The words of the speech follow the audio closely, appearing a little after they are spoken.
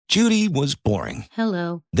Judy was boring.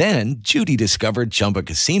 Hello. Then Judy discovered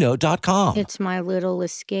ChumbaCasino.com. It's my little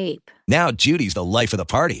escape. Now Judy's the life of the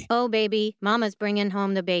party. Oh, baby, mama's bringing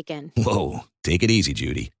home the bacon. Whoa, take it easy,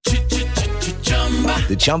 Judy.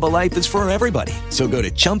 The Chumba life is for everybody. So go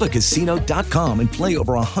to ChumbaCasino.com and play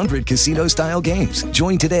over 100 casino-style games.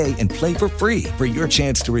 Join today and play for free for your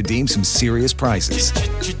chance to redeem some serious prizes.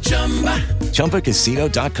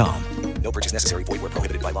 ChumbaCasino.com. No purchase necessary. Void where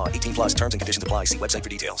prohibited by law. 18 plus terms and conditions apply. See website for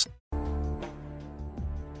details.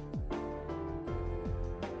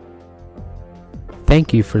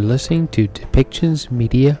 Thank you for listening to Depictions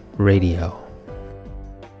Media Radio.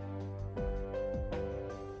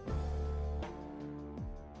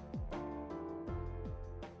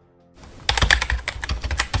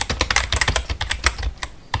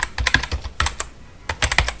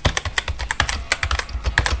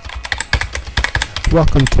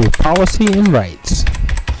 Welcome to Policy and Rights,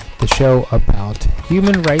 the show about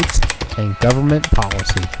human rights and government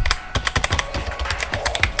policy.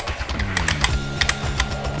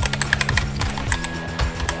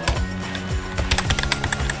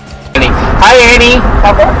 Hi, Annie.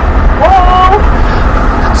 Hello.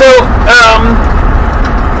 So,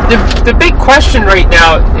 the big question right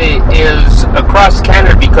now is across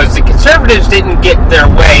Canada, because the Conservatives didn't get their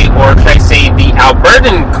way, or should I say the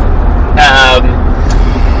Albertan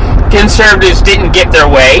Conservatives didn't get their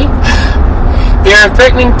way. They're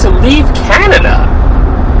threatening to leave Canada.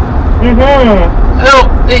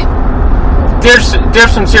 There's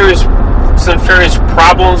some serious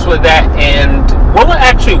problems with that, and will it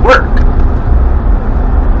actually work?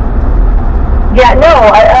 Yeah,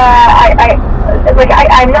 no,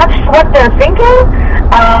 I'm not sure what they're thinking.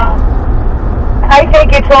 I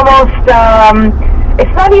think it's almost,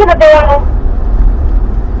 it's not even that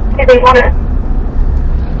they want to,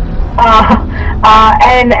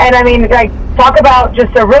 and I mean, like, talk about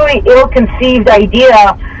just a really ill-conceived idea,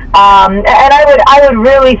 and I would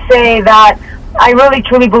really say that I really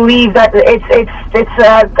truly believe that it's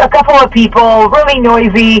a couple of people, really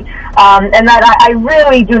noisy, and that I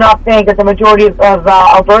really do not think that the majority of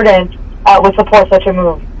Albertans would support such a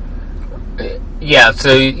move. Yeah,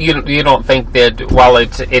 so you don't think that while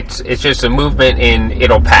it's just a movement and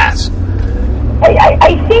it'll pass?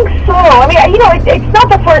 I think so. I mean, it's not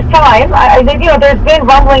the first time. I think, there's been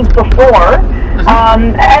rumblings before,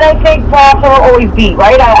 and I think perhaps there will always be,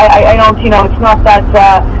 right? I don't, it's not that,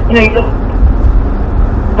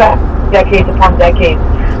 decades upon decades,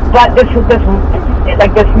 but this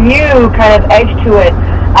new kind of edge to it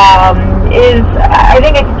is, I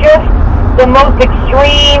think it's just the most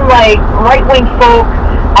extreme, like, right-wing folk,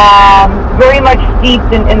 very much steeped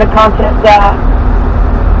in the concept of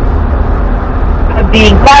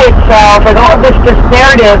being by itself, and all this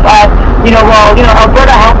narrative of,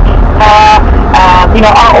 Alberta helps,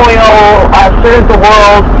 our oil serves the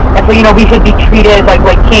world, and so, we should be treated like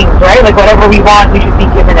kings, right? Like, whatever we want, we should be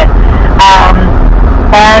given it.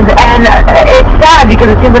 And it's sad because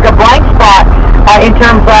it seems like a blind spot in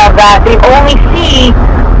terms of that they only see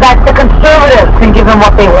that the Conservatives can give them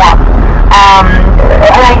what they want. And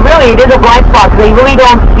it is a blind spot, because they really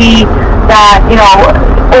don't see that,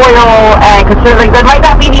 oil and conservatives, that might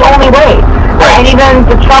not be the only way. Right. And even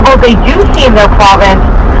the troubles they do see in their province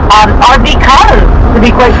are because, to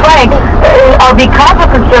be quite frank, are because of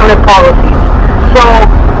conservative policies. So,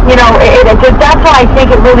 that's why I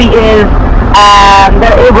think it really is,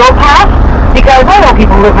 that it will pass, because I know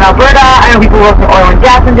people who live in Alberta, I know people who work in the oil and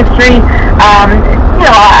gas industry.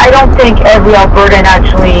 I don't think every Albertan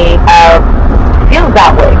actually feels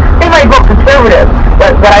that way. They might vote conservative,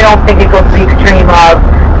 but I don't think it goes to the extreme of,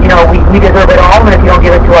 we deserve it all, and if you don't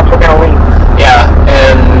give it to us, we're going to leave. Yeah,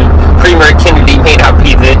 and Premier Kennedy may not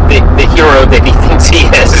be the hero that he thinks he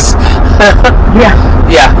is. Yeah.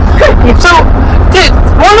 Yeah. So,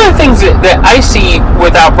 one of the things that I see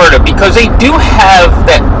with Alberta, because they do have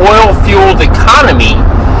that oil-fueled economy,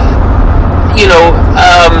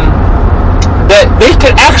 that they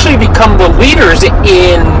could actually become the leaders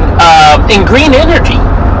in green energy,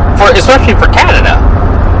 especially for Canada.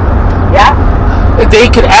 Yeah. They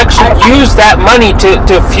could actually use that money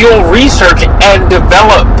to fuel research and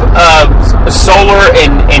develop solar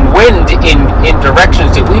and wind in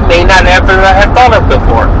directions that we may not ever have thought of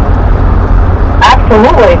before.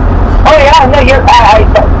 Absolutely. Oh yeah, no,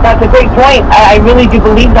 that's a great point. I really do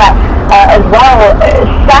believe that as well.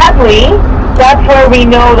 Sadly, that's where we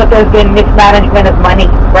know that there's been mismanagement of money,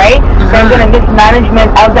 right? There's been a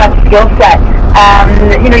mismanagement of that skill set.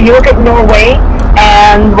 You look at Norway.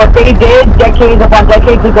 And what they did decades upon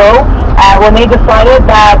decades ago, when they decided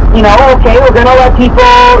that, okay, we're going to let people,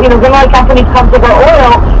 we're going to let companies come to their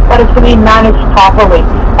oil, but it's going to be managed properly.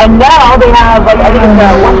 And now they have, I think it's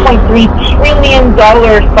a $1.3 trillion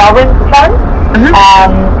sovereign fund.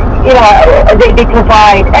 They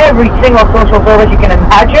provide every single social service you can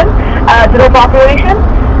imagine to their population.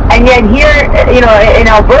 And yet here, in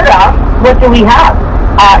Alberta, what do we have?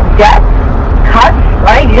 Debt, cuts,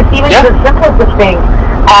 right? Just even the simplest of things.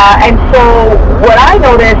 And so what I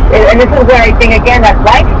noticed, and this is where I think, again, that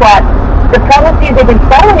blind spot, the policies they've been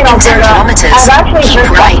following in Alberta have actually hurt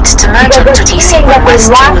them. Because they're seeing that they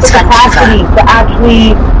lack the capacity to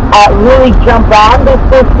actually really jump on this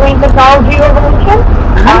green technology revolution.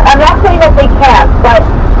 I'm not saying that they can't, but,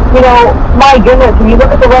 my goodness, when you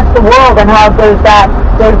look at the rest of the world and how there's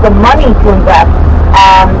the money to invest,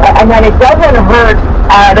 and that it doesn't hurt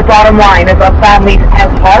the bottom line of families as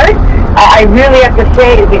hard, I really have to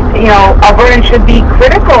say, Albertans should be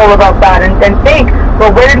critical about that and think,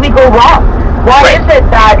 well, where did we go wrong? Why is it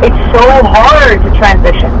that it's so hard to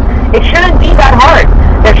transition? It shouldn't be that hard.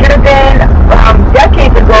 There should have been,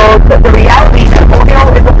 decades ago, the reality that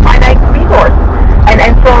oil is a finite resource.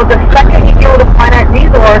 And so the second you deal with a finite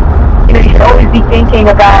resource, you should always be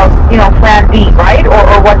thinking about, plan B, right?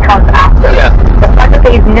 Or what comes after. Yeah. The fact that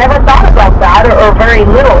they've never thought about that, or very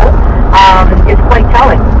little, is quite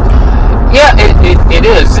telling. Yeah, it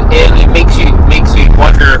is, and it makes you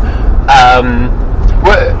wonder,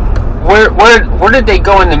 where did they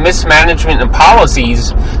go in the mismanagement and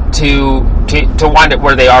policies to wind up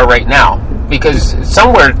where they are right now? Because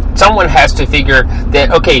someone has to figure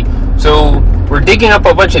that, okay, so we're digging up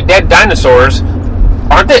a bunch of dead dinosaurs.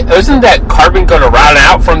 Isn't that carbon going to run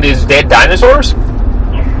out from these dead dinosaurs?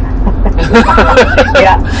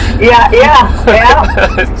 yeah.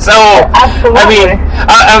 So, absolutely. I mean,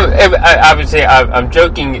 obviously, I'm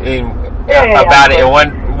joking about it in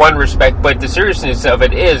one respect, but the seriousness of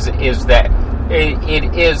it is that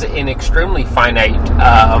it is an extremely finite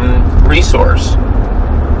resource.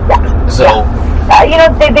 Yeah. So,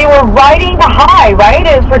 they were riding the high, right?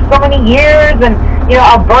 It was for so many years, and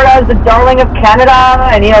Alberta is the darling of Canada,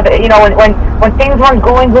 and when things weren't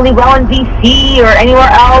going really well in BC or anywhere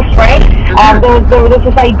else, right? There was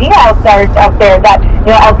this idea out there that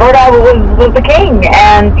Alberta was the king,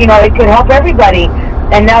 and it could help everybody.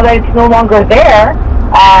 And now that it's no longer there,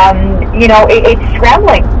 it's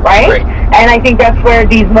scrambling, right? And I think that's where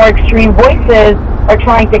these more extreme voices are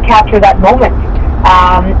trying to capture that moment.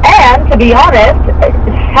 And to be honest,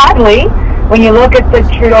 sadly, when you look at the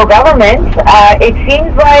Trudeau government, it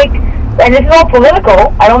seems like, and this is all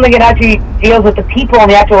political, I don't think it actually deals with the people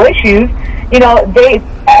and the actual issues, it's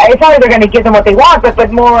not like they're going to give them what they want, but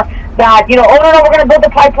more that, we're going to build the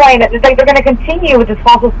pipeline. It's like they're going to continue with this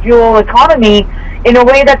fossil fuel economy in a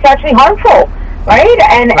way that's actually harmful, right?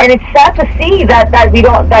 And it's sad to see that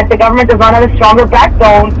the government does not have a stronger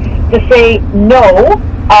backbone to say, no,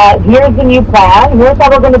 here's the new plan, here's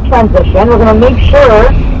how we're going to transition, we're going to make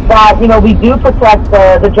sure that, we do protect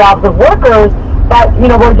the jobs of workers, but,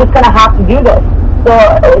 we're just going to have to do this. So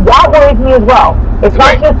that worries me as well. It's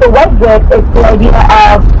not just the Wexit, it's the idea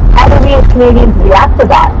of how do we as Canadians react to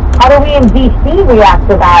that? How do we in BC react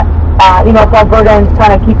to that? If Albertans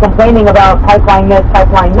kind of keep complaining about pipeline this,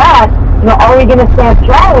 pipeline that, are we going to stand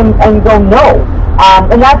strong and go no?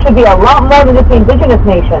 And that should be a lot more than just the Indigenous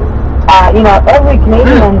nation. Every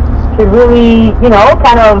Canadian should really,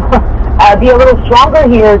 kind of be a little stronger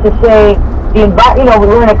here to say,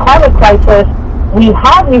 we're in a climate crisis, we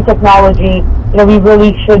have new technology, we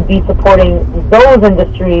really should be supporting those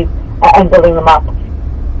industries and building them up.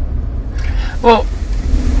 Well,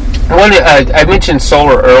 I mentioned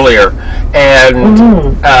solar earlier,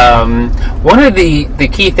 and one of the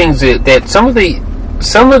key things that some of the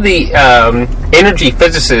energy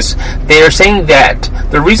physicists, they are saying that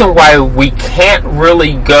the reason why we can't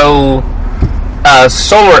really go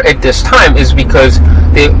solar at this time is because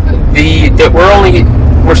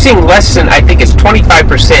we're seeing less than, I think it's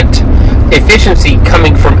 25% efficiency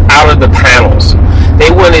coming from out of the panels. They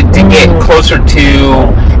wanted to get closer to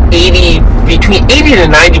between 80 to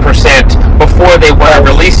 90% before they want to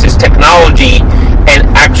release this technology and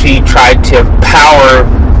actually try to power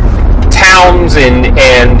towns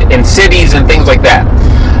and cities and things like that.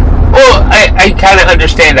 Well, I kind of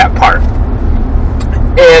understand that part.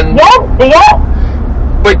 And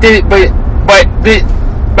But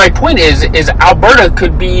my point is Alberta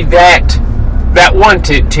could be that one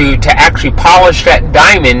to actually polish that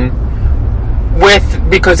diamond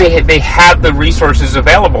because they have the resources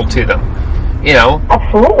available to them,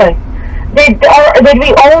 Absolutely. Did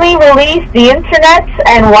we only release the internet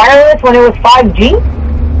and wireless when it was 5G?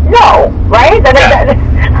 No, right?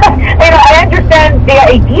 I understand the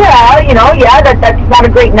idea, that's not a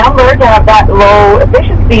great number to have that low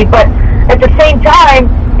efficiency, but at the same time,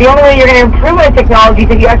 the only way you're going to improve the technology is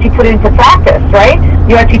if you actually put it into practice, right?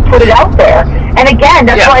 You actually put it out there. And again,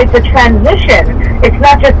 that's why it's a transition. It's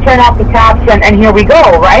not just turn off the taps and here we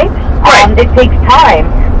go, right? It takes time.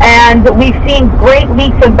 And we've seen great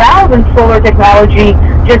leaps and bounds in solar technology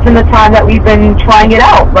just in the time that we've been trying it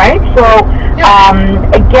out, right? So,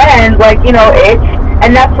 again,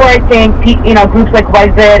 and that's where I think, groups like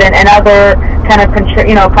WYSIT and other kind of,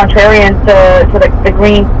 contrarians to the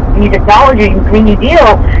green new technology, Green New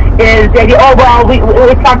Deal, is the idea,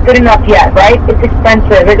 it's not good enough yet, right? It's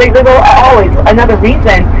expensive. There's always another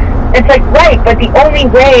reason. It's like, right, but the only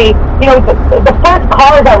way, the first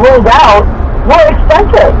cars that rolled out were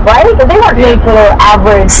expensive, right? So they weren't made for the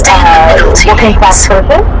average working class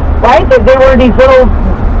person, right? They were these little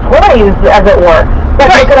toys, as it were.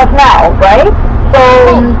 But look at us now, right? So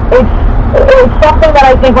it's something that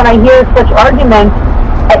I think when I hear such arguments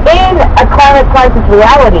in a climate crisis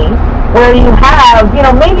reality, where you have,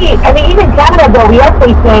 even Canada, though, we are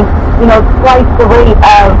facing, twice the rate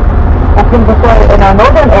of things in our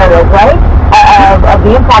northern areas, right? Of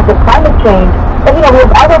the impact of climate change. But, we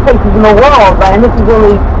have other places in the world, right? And this is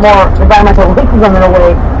really more environmental racism in a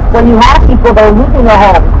way, when you have people that are losing their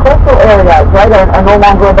homes, coastal areas, right, are no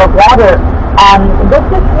longer above water. This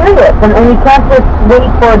is serious, and we can't just wait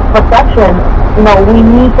for perfection. We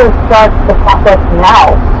need to start the process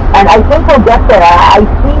now. And I think we'll get there. I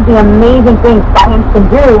see the amazing things science can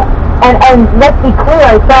do. And let's be clear,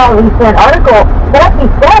 I saw a recent article that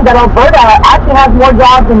actually said that Alberta actually has more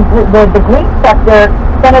jobs in the green sector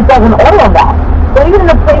than it does in oil and gas. So even in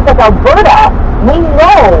a place like Alberta, we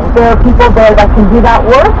know there are people there that can do that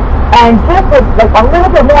work. And just with a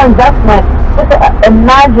little bit more investment, just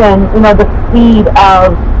imagine, the speed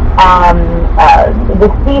of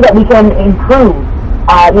that we can improve,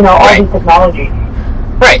 all these technologies.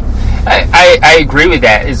 Right. I agree with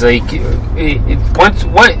that. It's like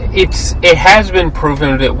it has been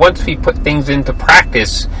proven that once we put things into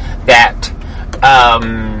practice, that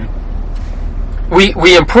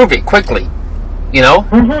we improve it quickly.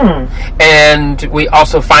 And we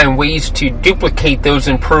also find ways to duplicate those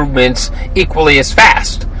improvements equally as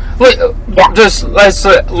fast. Just let's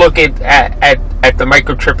look at the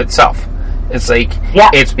microchip itself. It's like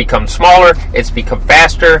it's become smaller, it's become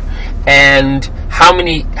faster, and how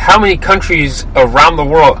many countries around the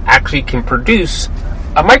world actually can produce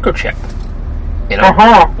a microchip? It's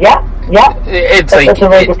like, that's a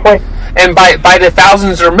very good point. And by the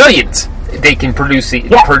thousands or millions, they can produce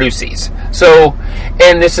these. So,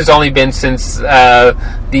 and this has only been since the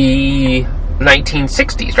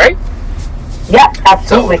 1960s, right? Yeah,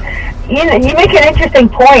 absolutely. So, you make an interesting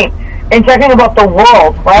point in talking about the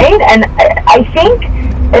world, right? And I think,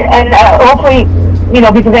 and hopefully,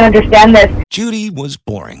 people can understand this. Judy was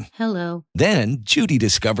boring. Hello. Then Judy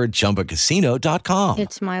discovered ChumbaCasino.com.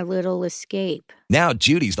 It's my little escape. Now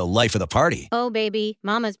Judy's the life of the party. Oh, baby,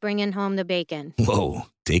 mama's bringing home the bacon. Whoa,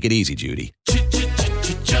 take it easy, Judy.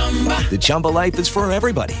 The Chumba life is for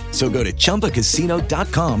everybody. So go to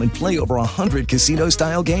ChumbaCasino.com and play over 100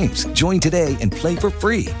 casino-style games. Join today and play for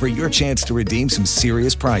free for your chance to redeem some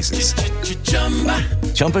serious prizes.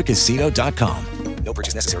 ChumbaCasino.com. No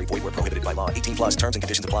purchase necessary. Void where prohibited by law. 18+ terms and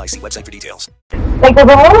conditions apply. See website for details. There's a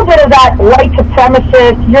little bit of that white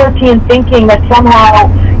supremacist European thinking that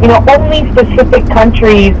somehow, only specific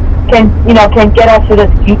countries can get us to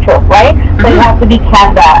this future, right? So it has to be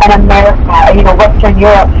Canada and America, Western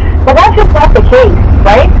Europe. But that's just not the case,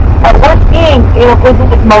 right? We're seeing, places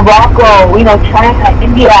like Morocco, China,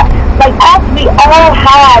 India, like us, we all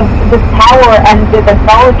have this power and the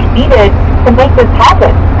knowledge needed to make this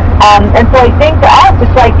happen. And so I think to us,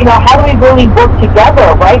 it's like, how do we really work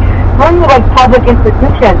together, right? Through public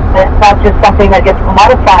institutions, it's not just something that gets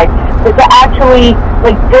commodified, but to actually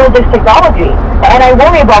build this technology. And I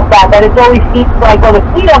worry about that it always seems like, well, if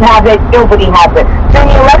we don't have it, nobody has it. During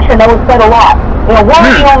the election, that was said a lot. We're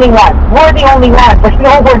the only ones. We're the only ones. But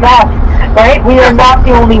no, we're not, right? We are not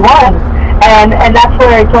the only ones. And that's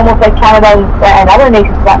where it's almost like Canada and other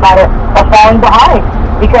nations, for that matter, are falling behind.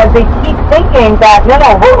 Because they keep thinking that, we've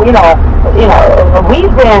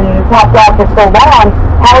been topped off for so long,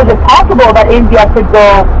 how is it possible that India could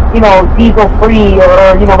go, diesel-free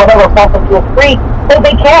or, whatever, fossil fuel-free? Well,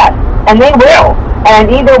 they can, and they will.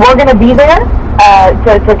 And either we're going to be there,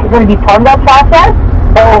 going to be part of that process,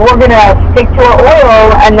 or we're going to stick to our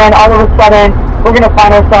oil, and then all of a sudden, we're going to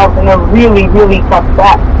find ourselves in a really, really tough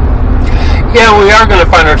spot. Yeah, we are going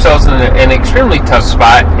to find ourselves in an extremely tough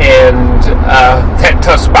spot, and that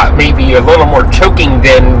tough spot may be a little more choking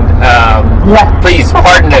than. Please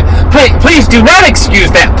pardon it. Please do not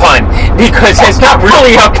excuse that pun, because it's not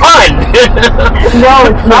really a pun.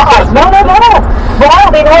 No, it's not. No.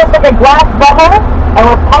 Well, they know it's like a glass bubble, and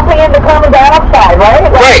we're pumping in the carbon dioxide,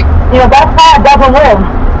 right? Like, right. That's how it doesn't live.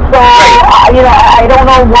 So, right. I don't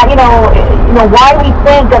know why, why we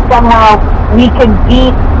think that somehow we can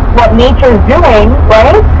beat what nature's doing,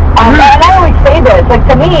 right? And I always say this, like,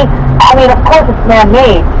 to me, of course it's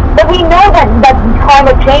man-made, but we know that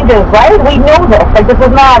climate changes, right? We know this. Like, this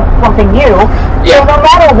is not something new. Yeah. So no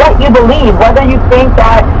matter what you believe, whether you think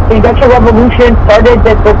that the Industrial Revolution started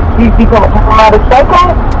this economic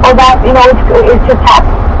cycle, or that, it's just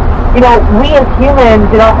happened. We as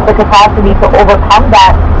humans, have the capacity to overcome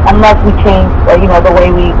that unless we change, the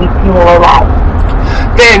way we fuel our lives.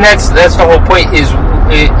 And that's the whole point, is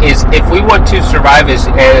if we want to survive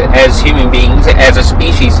as human beings, as a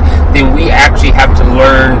species, then we actually have to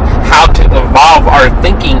learn how to evolve our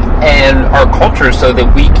thinking and our culture so that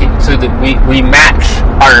we match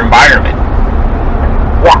our environment.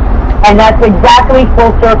 Yeah, and that's exactly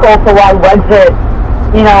full circle to why Wexit,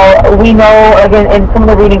 we know, again, in some of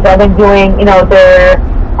the readings I've been doing,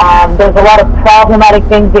 there's a lot of problematic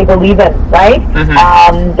things they believe in, right?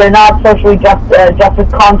 Mm-hmm. They're not socially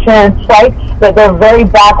justice conscious, right? They're very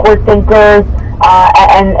backward thinkers,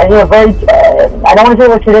 and very, I don't want to say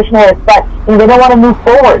they're traditionalists, but they don't want to move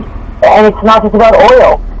forward. And it's not just about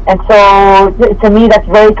oil. And so, to me, that's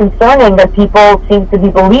very concerning that people seem to be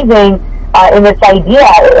believing in this idea.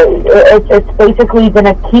 It's basically going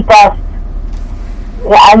to keep us,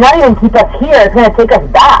 not even keep us here, it's going to take us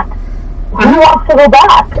back. Who wants to go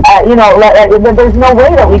back? There's no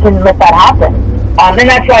way that we can let that happen. And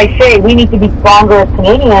that's why I say we need to be stronger as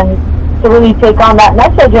Canadians to really take on that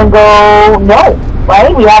message and go, no,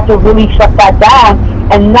 right? We have to really shut that down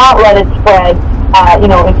and not let it spread,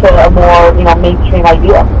 into a more, mainstream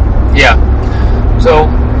idea. Yeah. So,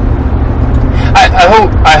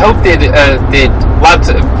 I hope that lots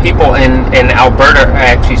of people in Alberta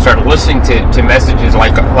actually start listening to messages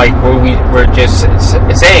like what we were just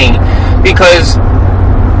saying, because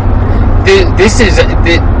this is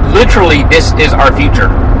our future.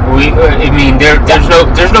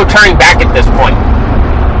 There's no turning back at this point.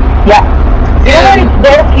 Yeah, it's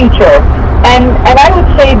their future, and I would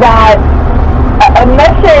say that a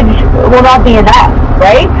message will not be enough,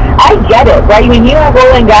 right? I get it, right? You have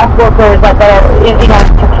oil and gas workers that are in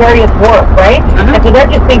precarious work, right? Mm-hmm. And so they're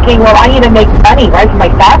just thinking, well, I need to make money, right, for my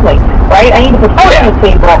family, right? I need to put food on the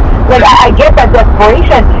table. Like, I get that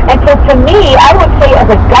desperation. And so to me, I would say as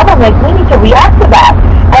a government, we need to react to that.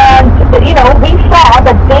 And, we saw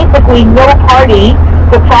that basically no party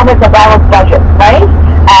could promise a balanced budget, right?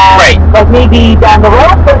 Right. Like maybe down the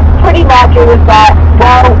road, but pretty much it was that,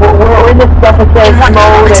 well, we're in this deficit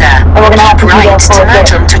mode and we're going to have to do that for a bit.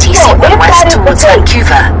 So if that is the case,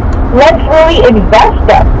 let's really invest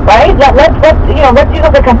them, right? Let's use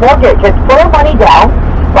it like a mortgage. Let's put our money down,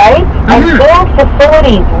 right? And build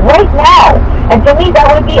facilities right now. And to me, that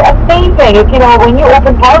would be amazing if, when you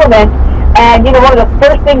open Parliament and, one of the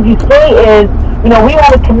first things you say is, we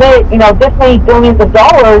want to commit, this many billions of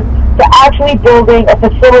dollars to actually building a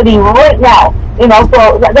facility right now.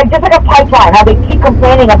 So just like a pipeline, how they keep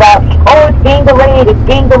complaining about, it's being delayed,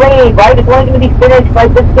 right? It's only going to be finished by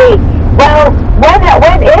this date. Well, when are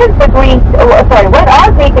green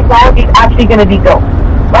technologies actually going to be built?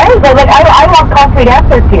 Right? So, I want concrete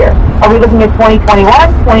answers here. Are we looking at 2021,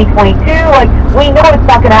 2022? We know it's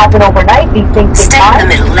not going to happen overnight. These things take time.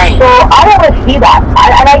 So, I want to see that.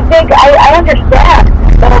 And I think, I understand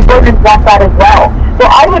that Albertans want that as well. So,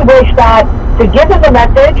 I would wish that to give them the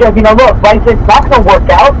message of, look, Brexit's not going to work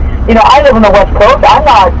out. I live on the West Coast. I'm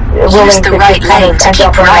not willing to right kind of end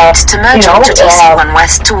up in a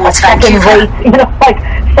second-rate,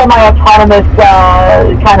 semi-autonomous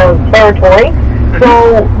kind of territory.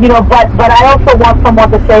 So, but I also want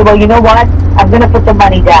someone to say, well, you know what? I'm going to put the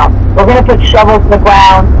money down. We're going to put shovels in the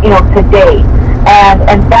ground, today.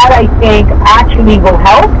 And that, I think, actually will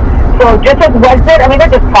help. So just as Wexit, they're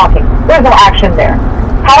just talking. There's no action there.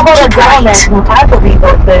 How about our government who has the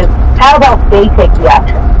resources, how about they take the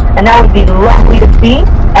action? And that would be lovely to see.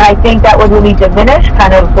 And I think that would really diminish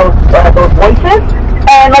kind of those voices.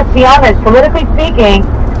 And let's be honest, politically speaking,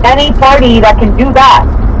 any party that can do that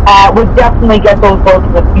would definitely get those votes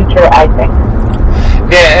in the future, I think.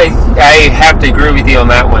 Yeah, I have to agree with you on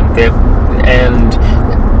that one.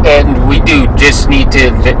 And we do just need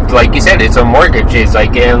to, like you said, it's a mortgage. It's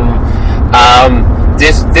like,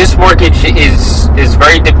 this mortgage is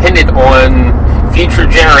very dependent on future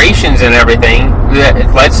generations and everything.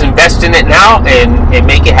 Let's invest in it now and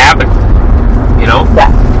make it happen. You know?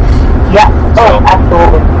 Yeah. Oh, so,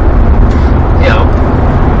 absolutely. You know.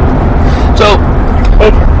 So.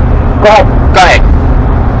 Go ahead.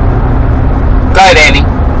 Go ahead, Annie.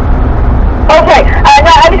 Okay.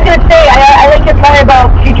 No, I was going to say, I like your point about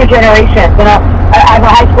future generations. You know, I'm a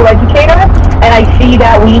high school educator, and I see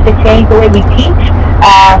that we need to change the way we teach.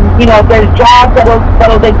 You know, there's jobs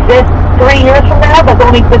that'll exist 3 years from now that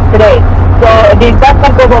don't exist today. So the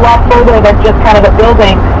investment goes a lot further than just kind of a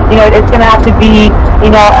building. You know, it's going to have to be, you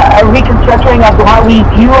know, a reconstructing of how we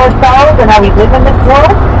view ourselves and how we live in this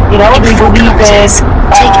world. You know, we believe in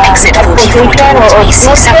exploitation or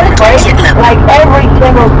stewardship, right? Like every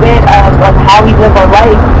single bit of how we live our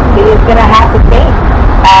life is going to have to change.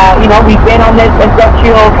 You know, we've been on this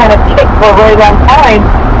industrial kind of kick for a very long time,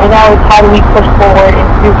 and now it's how do we push forward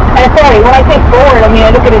into, and sorry, when I say forward, I mean,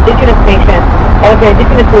 I look at indigenous nations, I look at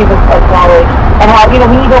indigenous ways of knowledge, and how, you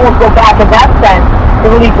know, we need to almost go back in that sense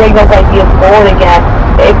to really bring those ideas forward again,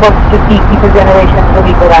 if we're to see future generations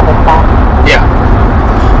really go down this path. Yeah.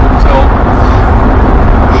 So,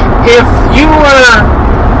 if you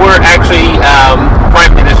were actually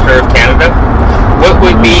Prime Minister of Canada, what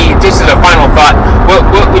would be, this is a final thought, what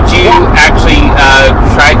would you actually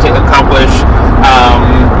try to accomplish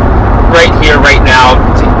right here, right now,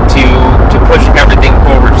 to push everything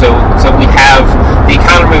forward so we have the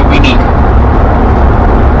economy we need?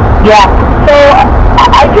 Yeah, so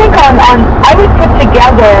I think I would put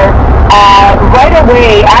together right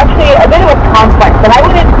away, actually, a bit of a conference, and I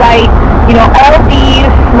would invite, you know, all of these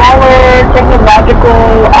smaller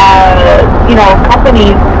technological, you know,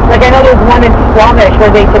 companies. Like I know there's one in Squamish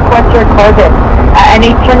where they sequester carbon and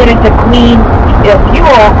they turn it into clean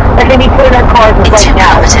fuel that can be put in our cars right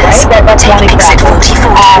now, right? That's one example.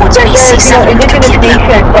 There's you know, indigenous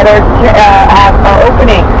nations that are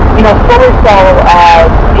opening, you know, solar cell,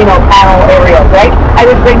 you know, panel areas, right? I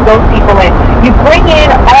would bring those people in. You bring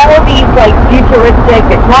in all of these like futuristic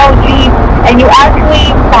technologies, and you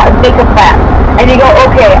actually make a plan. And you go,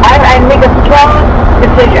 okay, I make a strong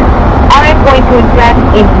decision. I'm going to invest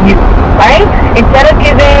in you, right? Instead of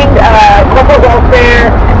giving corporate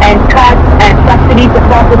welfare and cuts and subsidies to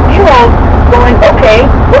fossil fuels, going, okay,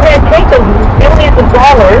 we're going to take those billions of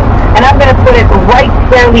dollars and I'm going to put it right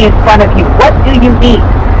squarely in front of you. What do you need?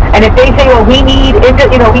 And if they say, well, we need,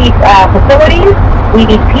 you know, we need facilities, we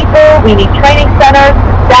need people, we need training centers,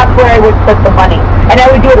 that's where I would put the money. And I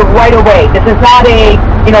would do it right away. This is not a,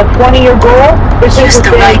 you know, 20-year goal. This is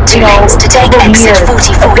within, you know, several years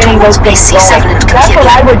of getting those things going. That's what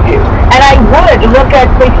I would do. And I would look at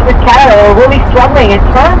places in Canada that are really struggling in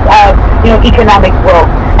terms of, you know, economic growth.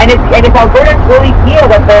 And if Albertans really feel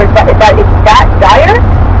that it's that dire,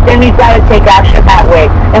 then we've got to take action that way.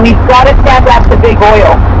 And we've got to stand up to big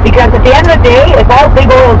oil. Because at the end of the day, if all big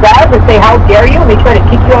oil does is say, how dare you, and they try to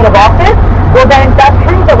kick you out of office, well then that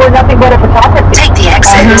proves that we're nothing but a photocracy. Take the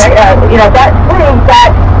exit. You know, that proves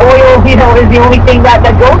that oil, you know, is the only thing that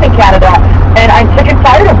goes in Canada. And I'm sick and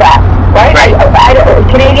tired of that. Right?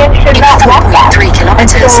 Canadians should not want that. 3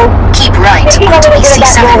 kilometers. And so, keep right taking a little bit of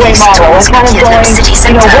that Norway model and kind of going,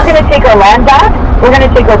 you know, we're going to take our land back, we're going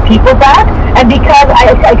to take our people back, and because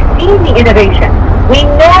I've seen the innovation, we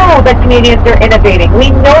know that Canadians are innovating.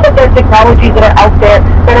 We know that there's technologies that are out there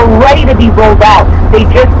that are ready to be rolled out. They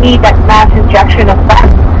just need that mass injection of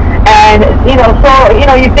funds. And, you know, so, you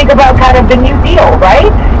know, you think about kind of the New Deal, right?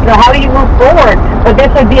 You know, how do you move forward? But this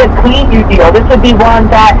would be a clean New Deal. This would be one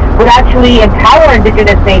that would actually empower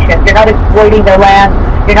indigenous nations. You're not exploiting their land.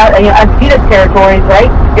 You're not, you know, unceded territories, right?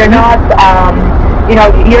 You're not, you know,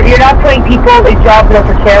 you're not putting people in jobs that are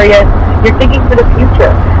precarious. You're thinking for the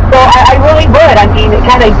future. So I really would. I mean,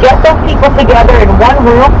 kind of get those people together in one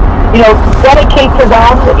room, you know, dedicate to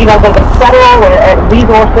them, you know, the federal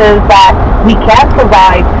resources that we can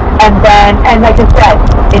provide, and then, and like I said,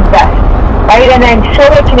 invest, right? And then show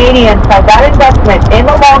the Canadians how that investment in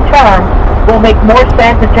the long term will make more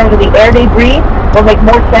sense in terms of the air they breathe, will make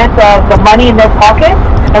more sense of the money in their pockets,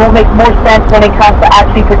 and will make more sense when it comes to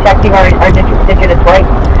actually protecting our indigenous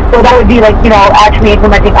rights. So that would be like, you know, actually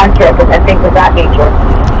implementing UNCIP and things of that nature.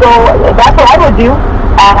 So that's what I would do.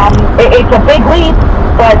 It's a big leap,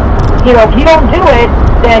 but, you know, if you don't do it,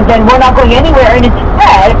 then we're not going anywhere. And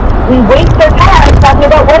instead, we waste our time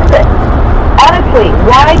talking about worship. Honestly,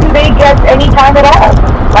 why do they get any time at all?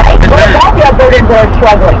 Right? What about the Albertans that are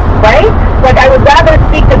struggling? Right? Like, I would rather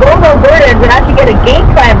speak to those Albertans and actually get a game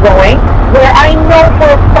plan going where I know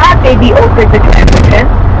for a fact they'd be open to transition,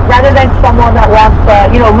 rather than someone that wants to,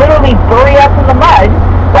 you know, literally bury us in the mud,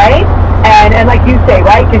 right? and like you say,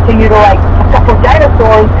 right, continue to like a couple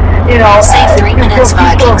dinosaurs, you know, Save 3 minutes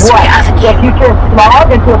via Kingsway Avenue. To a future of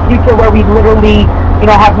smog and to a future where we literally, you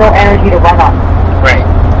know, have no energy to run on. Right.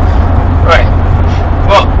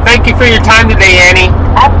 Well, thank you for your time today, Annie.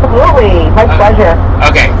 Absolutely. My pleasure.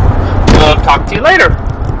 Okay. We'll talk to you later.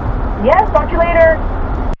 Yes, talk to you later.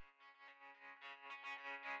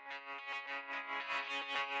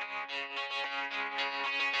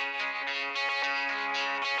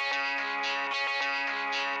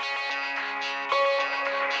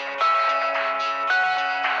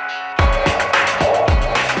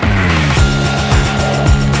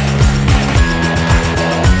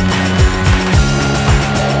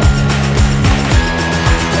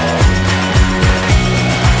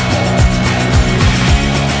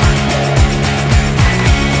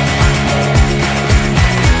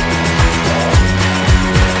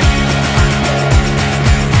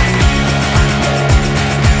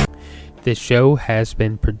 This show has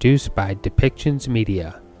been produced by Depictions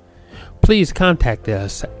Media. Please contact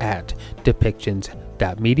us at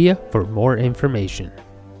depictions.media for more information.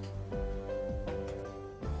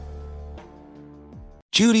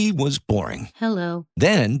 Judy was boring. Hello.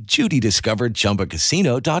 Then Judy discovered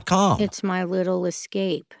ChumbaCasino.com. It's my little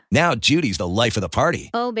escape. Now Judy's the life of the party.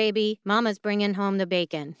 Oh, baby, mama's bringing home the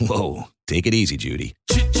bacon. Whoa, take it easy, Judy.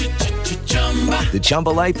 The Chumba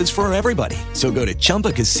life is for everybody. So go to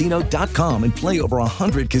ChumbaCasino.com and play over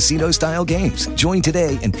 100 casino-style games. Join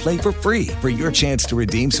today and play for free for your chance to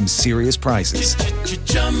redeem some serious prizes.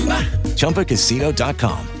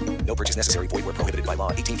 ChumbaCasino.com. No purchase necessary. Void where prohibited by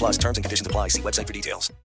law. 18+ terms and conditions apply. See website for details.